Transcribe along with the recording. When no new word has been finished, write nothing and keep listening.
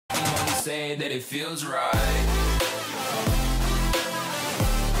say that it feels right.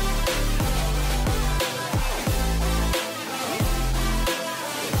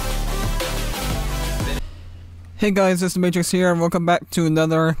 Hey guys, it's the Matrix here, and welcome back to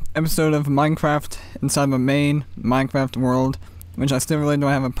another episode of Minecraft inside my main Minecraft world, which I still really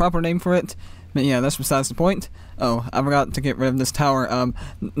don't have a proper name for it, but yeah, that's besides the point. Oh, I forgot to get rid of this tower.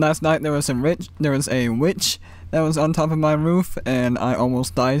 Last night there was a witch that was on top of my roof, and I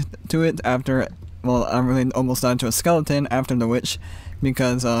almost died to it after, well, I really almost died to a skeleton after the witch,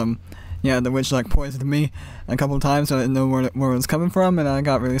 because, yeah, the witch, like, poisoned me a couple times, so I didn't know where it was coming from, and I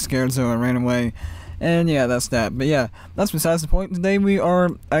got really scared, so I ran away. And yeah, that's that. But yeah, that's besides the point. Today we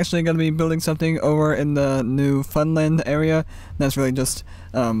are actually going to be building something over in the new Funland area. That's really just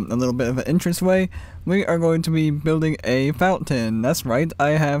a little bit of an entranceway. We are going to be building a fountain. That's right, I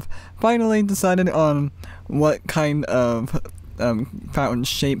have finally decided on what kind of fountain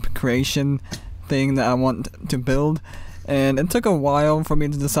shape creation thing that I want to build. And it took a while for me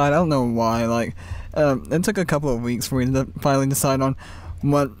to decide. I don't know why. Like, it took a couple of weeks for me to finally decide on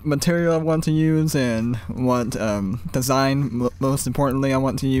what material I want to use and what design, most importantly, I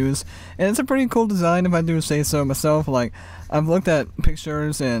want to use. And it's a pretty cool design if I do say so myself. Like, I've looked at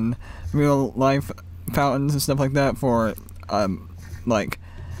pictures and real life fountains and stuff like that for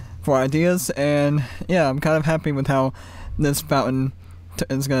for ideas, and yeah, I'm kind of happy with how this fountain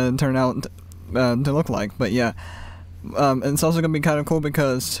is going to turn out to look like. But yeah, and it's also going to be kind of cool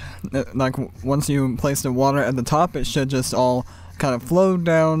because like once you place the water at the top, it should just all kind of flow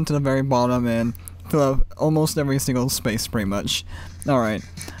down to the very bottom and fill up almost every single space pretty much. Alright,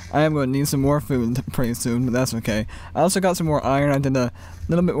 I am going to need some more food pretty soon, but that's okay. I also got some more iron. I did a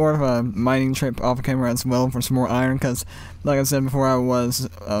little bit more of a mining trip off camera as well for some more iron, because like I said before, I was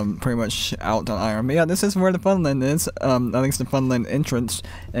pretty much out on iron. But yeah, this is where the Funland is, at least the Funland entrance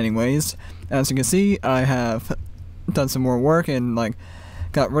anyways. As you can see, I have done some more work and like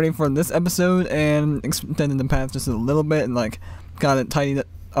got ready for this episode and extended the path just a little bit and like got it tidied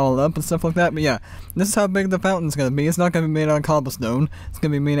all up and stuff like that. But yeah, this is how big the fountain's gonna be. It's not gonna be made out of cobblestone. It's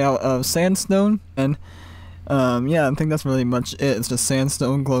gonna be made out of sandstone, and yeah, I think that's really much it. It's just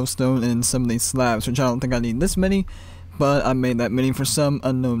sandstone, glowstone, and some of these slabs, which I don't think I need this many, but I made that many for some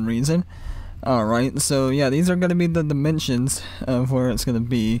unknown reason. Alright, so yeah, these are gonna be the dimensions of where it's gonna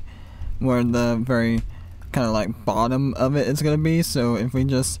be, where the very kind of like bottom of it is gonna be. So if we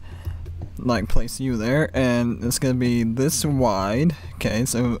just like place you there, and it's gonna be this wide. Okay,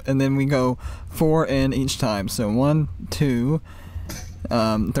 so and then we go 4 in each time. So 1, 2,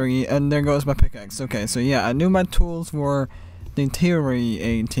 3, and there goes my pickaxe. Okay, so yeah, I knew my tools were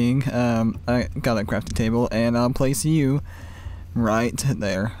deteriorating. I got a crafting table, and I'll place you right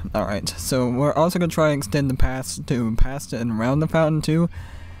there. Alright, so we're also gonna try and extend the path past it and around the fountain too.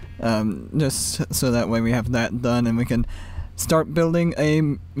 Just so that way we have that done and we can start building a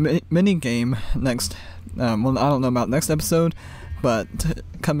mini game next. Well, I don't know about next episode, but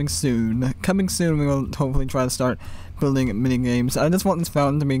coming soon. We will hopefully try to start building mini games. I just want this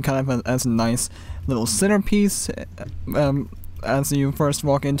fountain to be kind of as a nice little centerpiece as you first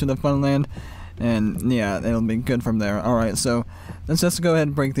walk into the Funland, and yeah, it'll be good from there. Alright, so let's just go ahead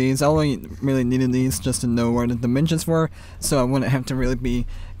and break these. I only really needed these just to know where the dimensions were, so I wouldn't have to really be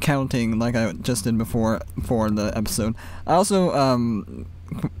counting like I just did before for the episode. I also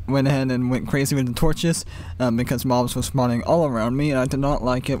went ahead and went crazy with the torches because mobs were spawning all around me, and I did not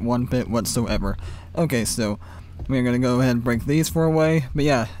like it one bit whatsoever. Okay, so we're gonna go ahead and break these 4 away. But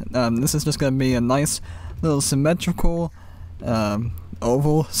yeah, this is just gonna be a nice little symmetrical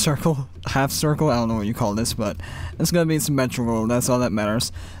oval, circle, half circle, I don't know what you call this, but it's gonna be symmetrical, that's all that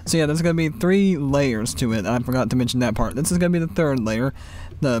matters. So yeah, there's gonna be 3 layers to it. I forgot to mention that part. This is gonna be the 3rd layer,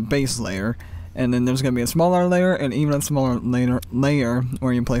 the base layer, and then there's gonna be a smaller layer and even a smaller layer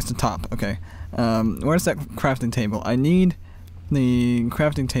where you place the top. Okay, where's that crafting table? I need the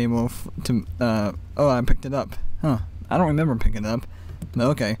crafting table to oh, I picked it up. Huh, I don't remember picking it up.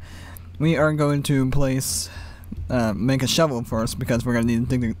 Okay, we are going to place make a shovel first, because we're gonna need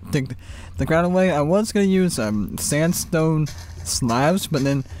to dig the ground away. I was gonna use sandstone slabs, but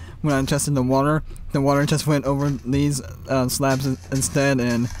then when I tested the water just went over these slabs instead,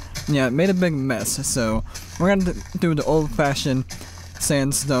 and yeah, it made a big mess. So we're gonna do the old-fashioned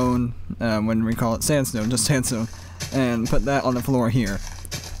sandstone, when we call it sandstone, just sandstone, and put that on the floor here.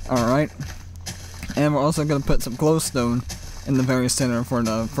 Alright, and we're also gonna put some glowstone in the very center for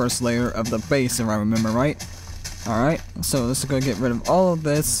the first layer of the base, if I remember right. Alright, so let's go get rid of all of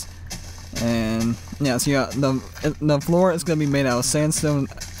this, and yeah, so yeah, the floor is going to be made out of sandstone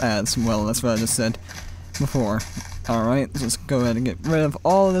as well. That's what I just said before. Alright, let's go ahead and get rid of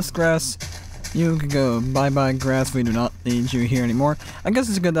all of this grass. You can go bye-bye grass, we do not need you here anymore. I guess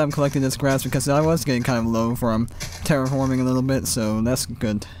it's good that I'm collecting this grass because I was getting kind of low from terraforming a little bit, so that's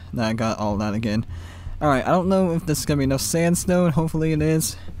good that I got all that again. Alright, I don't know if this is going to be enough sandstone, hopefully it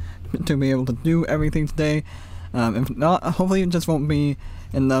is, to be able to do everything today. If not, hopefully it just won't be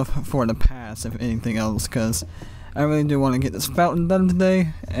enough for the pass, if anything else, because I really do want to get this fountain done today,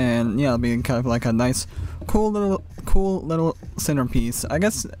 and yeah, it'll be kind of like a nice, cool little centerpiece. I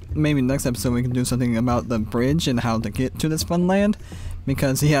guess maybe next episode we can do something about the bridge and how to get to this fun land,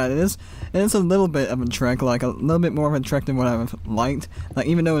 because yeah, it is a little bit of a trek, like a little bit more of a trek than what I've liked. Like,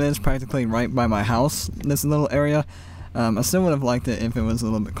 even though it is practically right by my house, this little area, I still would have liked it if it was a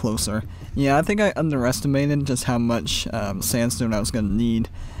little bit closer. Yeah, I think I underestimated just how much sandstone I was gonna need,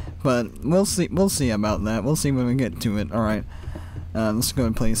 but we'll see about that. We'll see when we get to it. Alright, let's go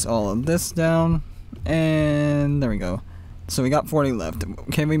and place all of this down, and there we go. So we got 40 left.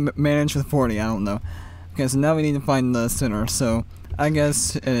 Can we manage with 40? I don't know. Okay, so now we need to find the center, so I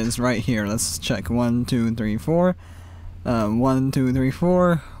guess it is right here. Let's check. 1, 2, 3, 4. 1, 2, 3,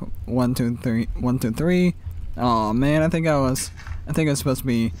 4. 1, 2, 3. 1, 2, 3. Oh man, I think I was supposed to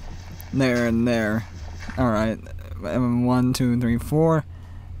be there and there. Alright. 1, 2, 3, 4.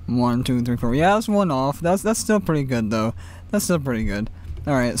 1, 2, 3, 4. Yeah, that's one off. That's still pretty good though. That's still pretty good.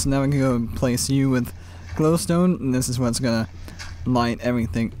 Alright, so now we can go place you with glowstone, and this is what's gonna light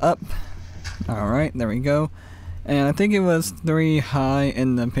everything up. Alright, there we go. And I think it was 3 high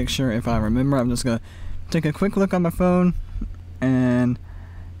in the picture if I remember. I'm just gonna take a quick look on my phone and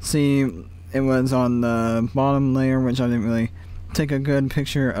see. It was on the bottom layer, which I didn't really take a good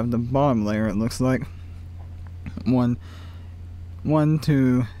picture of the bottom layer, it looks like. 1,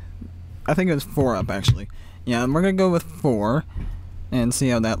 2, I think it was 4 up actually. Yeah, we're gonna go with 4 and see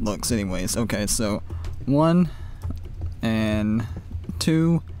how that looks anyways. Okay, so 1 and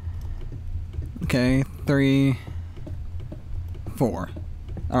 2, okay, 3, 4.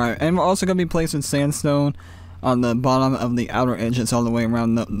 Alright, and we're also gonna be placing sandstone on the bottom of the outer edges all the way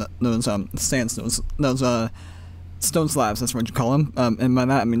around those sandstones, those stone slabs, that's what you call them, and by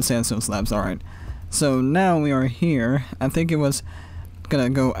that I mean sandstone slabs. Alright, so now we are here. I think it was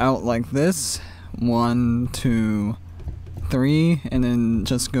gonna go out like this, 1, 2, 3, and then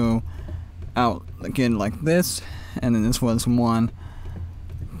just go out again like this, and then this was 1,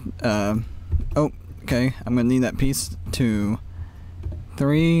 oh, okay, I'm gonna need that piece, 2,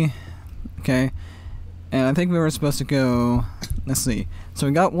 3, okay. And I think we were supposed to go, let's see, so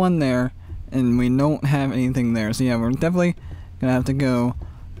we got 1 there, and we don't have anything there, so yeah, we're definitely gonna have to go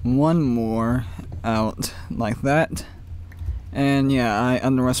 1 more out like that. And yeah, I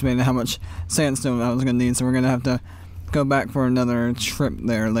underestimated how much sandstone I was gonna need, so we're gonna have to go back for another trip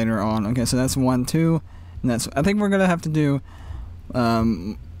there later on. Okay, so that's 1, 2, and that's, I think we're gonna have to do,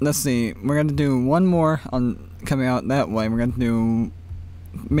 let's see, we're gonna do 1 more on coming out that way. We're gonna do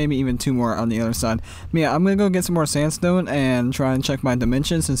maybe even 2 more on the other side. But yeah, I'm gonna go get some more sandstone and try and check my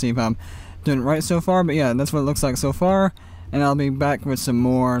dimensions and see if I'm doing it right so far. But yeah, that's what it looks like so far, and I'll be back with some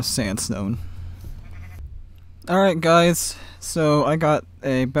more sandstone. Alright guys, so I got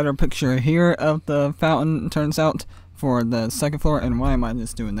a better picture here of the fountain, turns out, for the 2nd floor. And why am I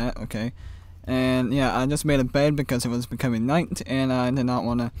just doing that? Okay, and yeah, I just made a bed because it was becoming night and I did not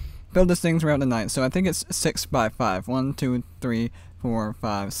want to build this thing throughout the night. So I think it's 6 by 5. 1, 2, 3, 4,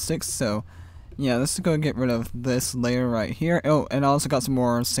 5, 6. So yeah, let's go get rid of this layer right here. Oh, and I also got some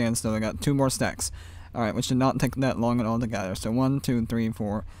more sandstone. I got 2 more stacks. Alright, which did not take that long at all together. So 1, 2, 3,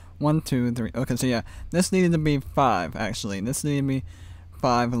 4. 1, 2, 3. Okay, so yeah, this needed to be 5 actually. This needed to be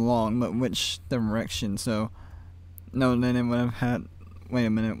 5 long, but which direction? So no, then it would have had. Wait a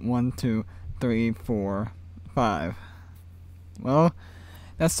minute. 1, 2, 3, 4, 5. Well,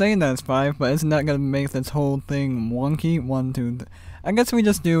 that's saying that it's 5, but isn't that gonna make this whole thing wonky? 1, 2. I guess we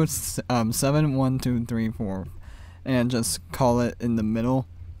just do 7. 1, 2, 3, 4, and just call it in the middle.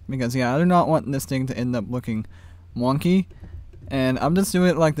 Because yeah, I do not want this thing to end up looking wonky. And I'm just doing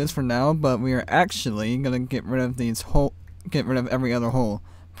it like this for now, but we are actually gonna get rid of every other hole,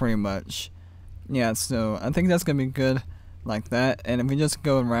 pretty much. Yeah, so I think that's gonna be good like that. And if we just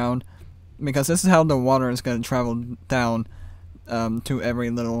go around, because this is how the water is gonna travel down to every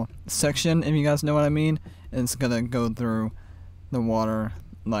little section, if you guys know what I mean. It's gonna go through the water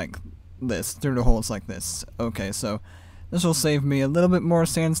like this, through the holes like this. Okay, so this will save me a little bit more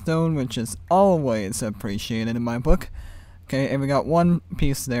sandstone, which is always appreciated in my book. Okay, and we got 1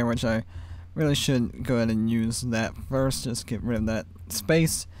 piece there, which I really should go ahead and use that first. Just get rid of that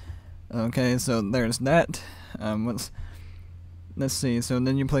space. Okay, so there's that. Let's see. So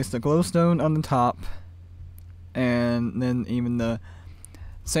then you place the glowstone on the top, and then even the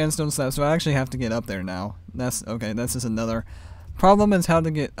sandstone slabs. So I actually have to get up there now. That's okay. That's just another problem, is how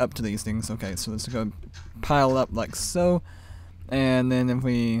to get up to these things. Okay, so let's go pile up like so, and then if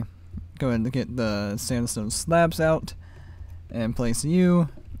we go ahead and get the sandstone slabs out and place you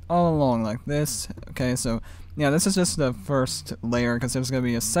all along like this. Okay, so yeah, this is just the first layer, because there's going to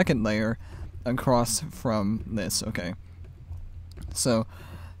be a second layer across from this. Okay, so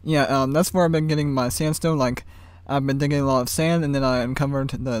yeah, that's where I've been getting my sandstone. Like, I've been digging a lot of sand, and then I uncovered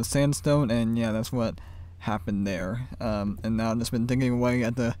the sandstone, and yeah, that's what happened there. And now I've just been digging away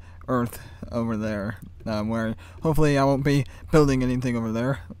at the earth over there, where hopefully I won't be building anything over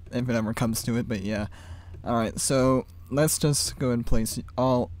there if it ever comes to it. But yeah, alright, so let's just go ahead and place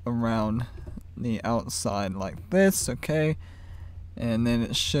all around the outside like this. Okay, and then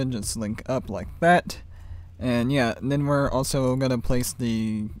it should just link up like that. And yeah, and then we're also gonna place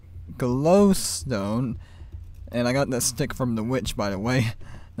the glowstone, and I got that stick from the witch, by the way.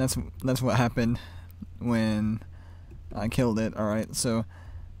 That's what happened when I killed it. Alright, so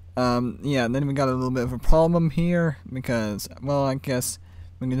yeah, then we got a little bit of a problem here, because, well, I guess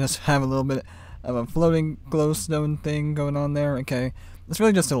we can just have a little bit of a floating glowstone thing going on there. Okay, it's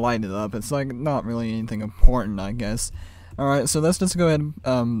really just to light it up. It's like not really anything important, I guess. Alright, so let's just go ahead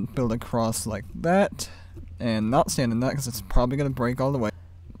and build a cross like that, and not stand in that because it's probably gonna break all the way.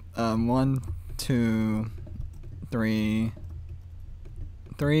 1, 2, 3,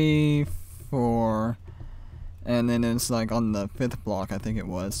 4, and then it's like on the 5th block, I think it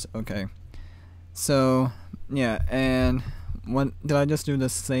was. Okay, so yeah, and what did I just do the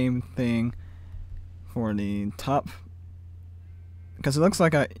same thing for the top? Because it looks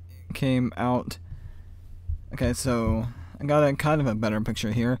like I came out. Okay, so I got a kind of a better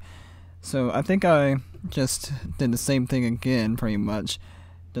picture here. So I think I just did the same thing again, pretty much,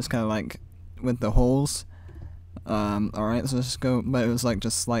 just kind of like with the holes. Alright, so let's go, but it was like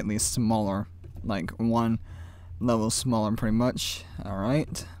just slightly smaller, like 1 level smaller pretty much.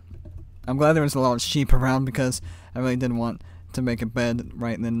 Alright, I'm glad there was a lot of sheep around, because I really didn't want to make a bed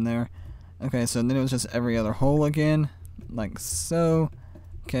right then and there. Okay, so then it was just every other hole again, like so.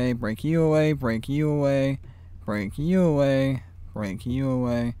 Okay, break you away, break you away, break you away, break you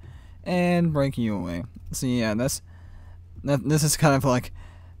away, and break you away. So yeah, this is kind of like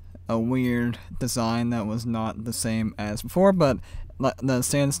a weird design that was not the same as before, but the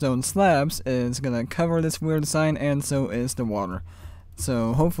sandstone slabs is gonna cover this weird design, and so is the water.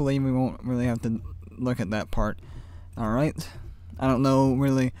 So hopefully we won't really have to look at that part. Alright, I don't know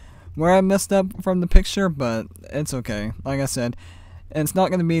really where I messed up from the picture, but it's okay. Like I said, it's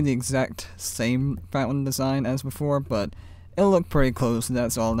not gonna be the exact same fountain design as before, but it'll look pretty close, and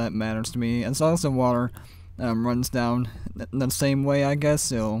that's all that matters to me. As long as the water runs down the same way, I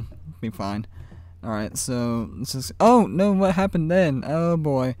guess it'll be fine. Alright, so let's just, oh no, what happened then? Oh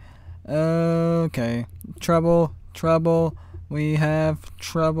boy. Okay, trouble, we have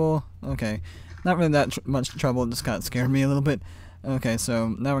trouble. Okay, not really that much trouble, just kind of scared me a little bit. Okay, so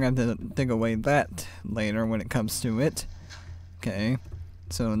now we're going to have to dig away that later when it comes to it. Okay,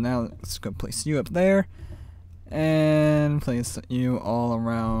 so now let's go place you up there, and place you all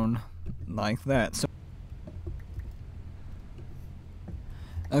around like that. So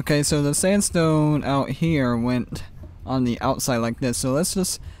okay, so the sandstone out here went on the outside like this, so let's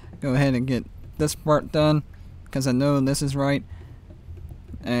just go ahead and get this part done, because I know this is right.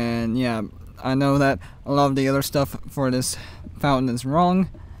 And yeah, I know that a lot of the other stuff for this fountain is wrong,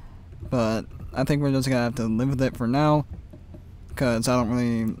 but I think we're just gonna have to live with it for now, because I don't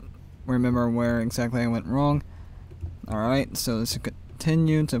really remember where exactly I went wrong. Alright, so let's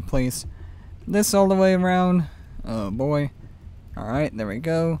continue to place this all the way around. Oh boy. Alright, there we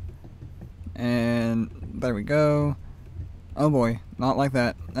go. And there we go. Oh boy, not like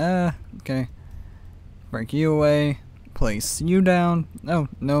that. Okay. Break you away. Place you down. Oh,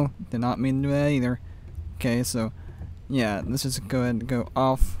 no, did not mean to do that either. Okay, so yeah, let's just go ahead and go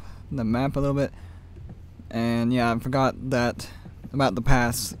off the map a little bit. And yeah, I forgot that about the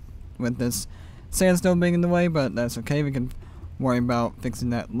pass with this sandstone being in the way, but that's okay. We can worry about fixing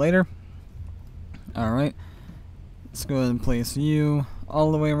that later. Alright. Let's go ahead and place you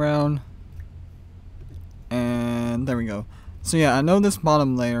all the way around. And there we go. So yeah, I know this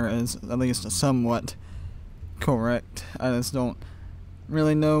bottom layer is at least somewhat correct. I just don't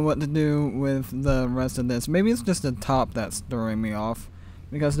really know what to do with the rest of this. Maybe it's just the top that's throwing me off,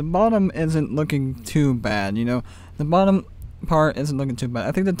 because the bottom isn't looking too bad, you know. The bottom part isn't looking too bad.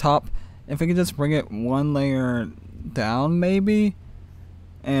 I think the top, if we could just bring it 1 layer down maybe,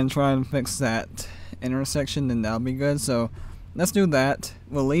 and try and fix that intersection, then that'll be good. So let's do that.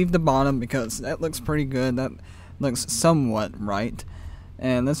 We'll leave the bottom because that looks pretty good. That looks somewhat right.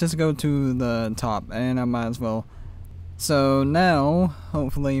 And let's just go to the top, and I might as well. So now,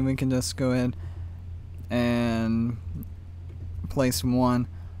 hopefully we can just go ahead and place one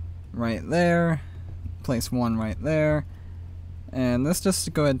right there, place one right there, and let's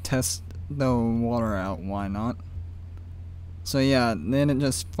just go ahead and test the water out, why not? So yeah, then it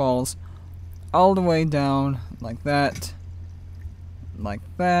just falls all the way down like that,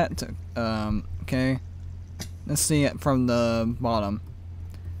 okay, let's see it from the bottom.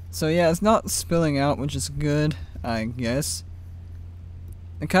 So yeah, it's not spilling out, which is good, I guess.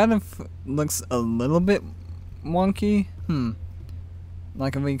 It kind of looks a little bit wonky,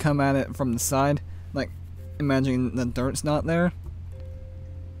 like if we come at it from the side, like imagine the dirt's not there.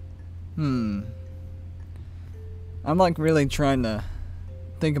 I'm like really trying to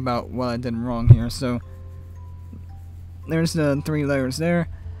think about what I did wrong here. So there's the 3 layers there.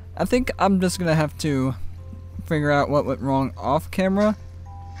 I think I'm just gonna have to figure out what went wrong off camera,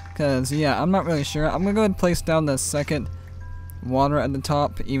 cause yeah, I'm not really sure. I'm gonna go ahead and place down the second water at the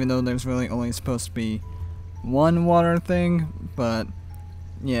top, even though there's really only supposed to be 1 water thing, but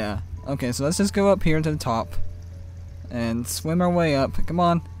yeah. Okay, so let's just go up here to the top and swim our way up. Come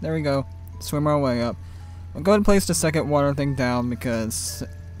on, there we go. Swim our way up. We'll go ahead and place the second water thing down because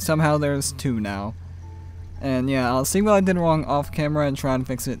somehow there's 2 now. And yeah, I'll see what I did wrong off camera and try and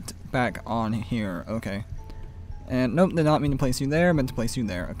fix it back on here. Okay. And nope, did not mean to place you there, meant to place you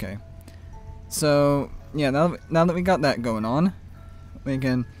there. Okay. So yeah, now that we got that going on, we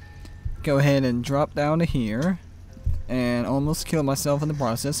can go ahead and drop down to here and almost kill myself in the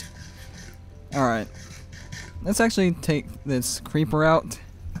process. Alright, let's actually take this creeper out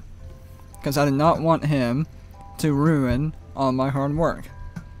because I did not want him to ruin all my hard work.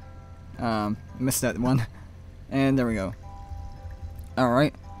 Missed that one. And there we go.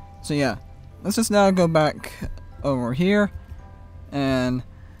 Alright, so yeah, let's just now go back over here. And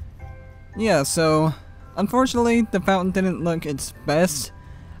yeah, so unfortunately the fountain didn't look its best.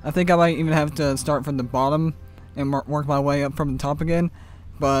 I think I might even have to start from the bottom and work my way up from the top again.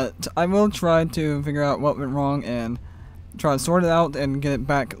 But I will try to figure out what went wrong and try to sort it out and get it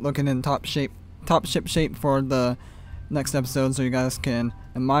back looking in top ship shape for the next episode, so you guys can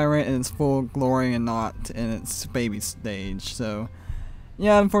admire it in its full glory and not in its baby stage. So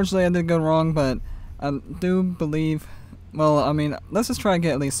yeah, unfortunately I did go wrong, but I do believe, well, I mean, let's just try and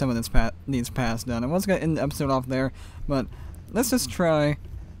get at least some of these paths done. I was gonna end the episode off there, but let's just try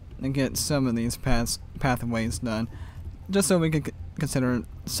and get some of these pathways done, just so we could consider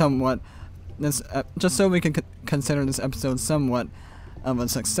somewhat this, consider this episode somewhat of a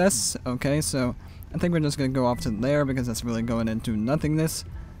success. Okay, so I think we're just gonna go off to there because that's really going into nothingness.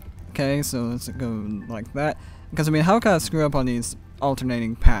 Okay, so let's go like that, because I mean, how can I screw up on these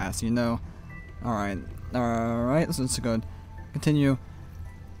alternating paths, you know? Alright, so let's go continue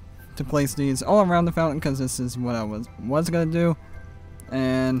to place these all around the fountain, because this is what I was gonna do.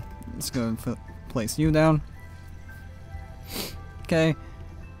 And let's go and place you down. Okay,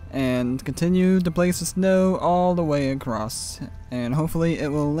 and continue to place the snow all the way across, and hopefully it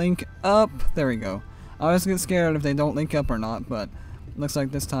will link up. There we go. I always get scared if they don't link up or not, but looks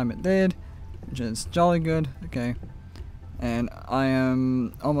like this time it did, which is jolly good. Okay, and I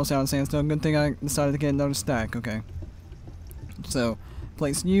am almost out of sandstone. Good thing I decided to get another stack. Okay, so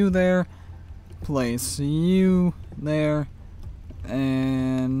place you there, place you there,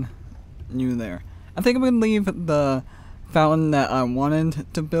 and you there. I think I'm gonna leave the fountain that I wanted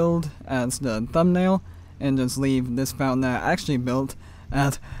to build as the thumbnail, and just leave this fountain that I actually built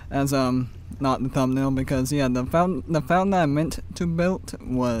as not the thumbnail, because yeah, the fountain that I meant to build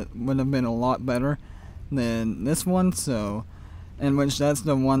would have been a lot better than this one. So, in which that's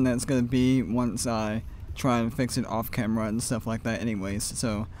the one that's gonna be once I try and fix it off camera and stuff like that anyways.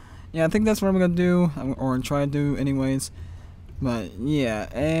 So yeah, I think that's what I'm gonna do, or try to do anyways. But yeah,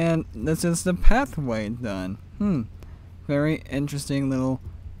 and this is the pathway done. Very interesting little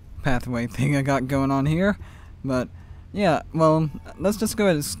pathway thing I got going on here. But yeah, well, let's just go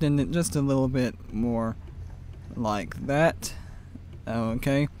ahead and extend it just a little bit more like that.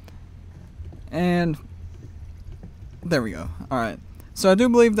 Okay, and there we go. Alright, so I do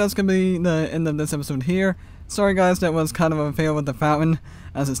believe that's gonna be the end of this episode here. Sorry guys, that was kind of a fail with the fountain,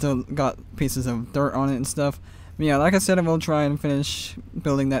 as it still got pieces of dirt on it and stuff. But yeah, like I said, I will try and finish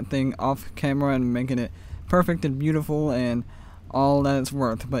building that thing off camera and making it perfect and beautiful and all that it's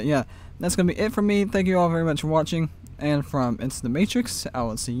worth. But yeah, that's gonna be it for me. Thank you all very much for watching, and from It's the Matrix, I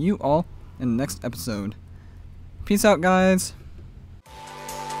will see you all in the next episode. Peace out, guys.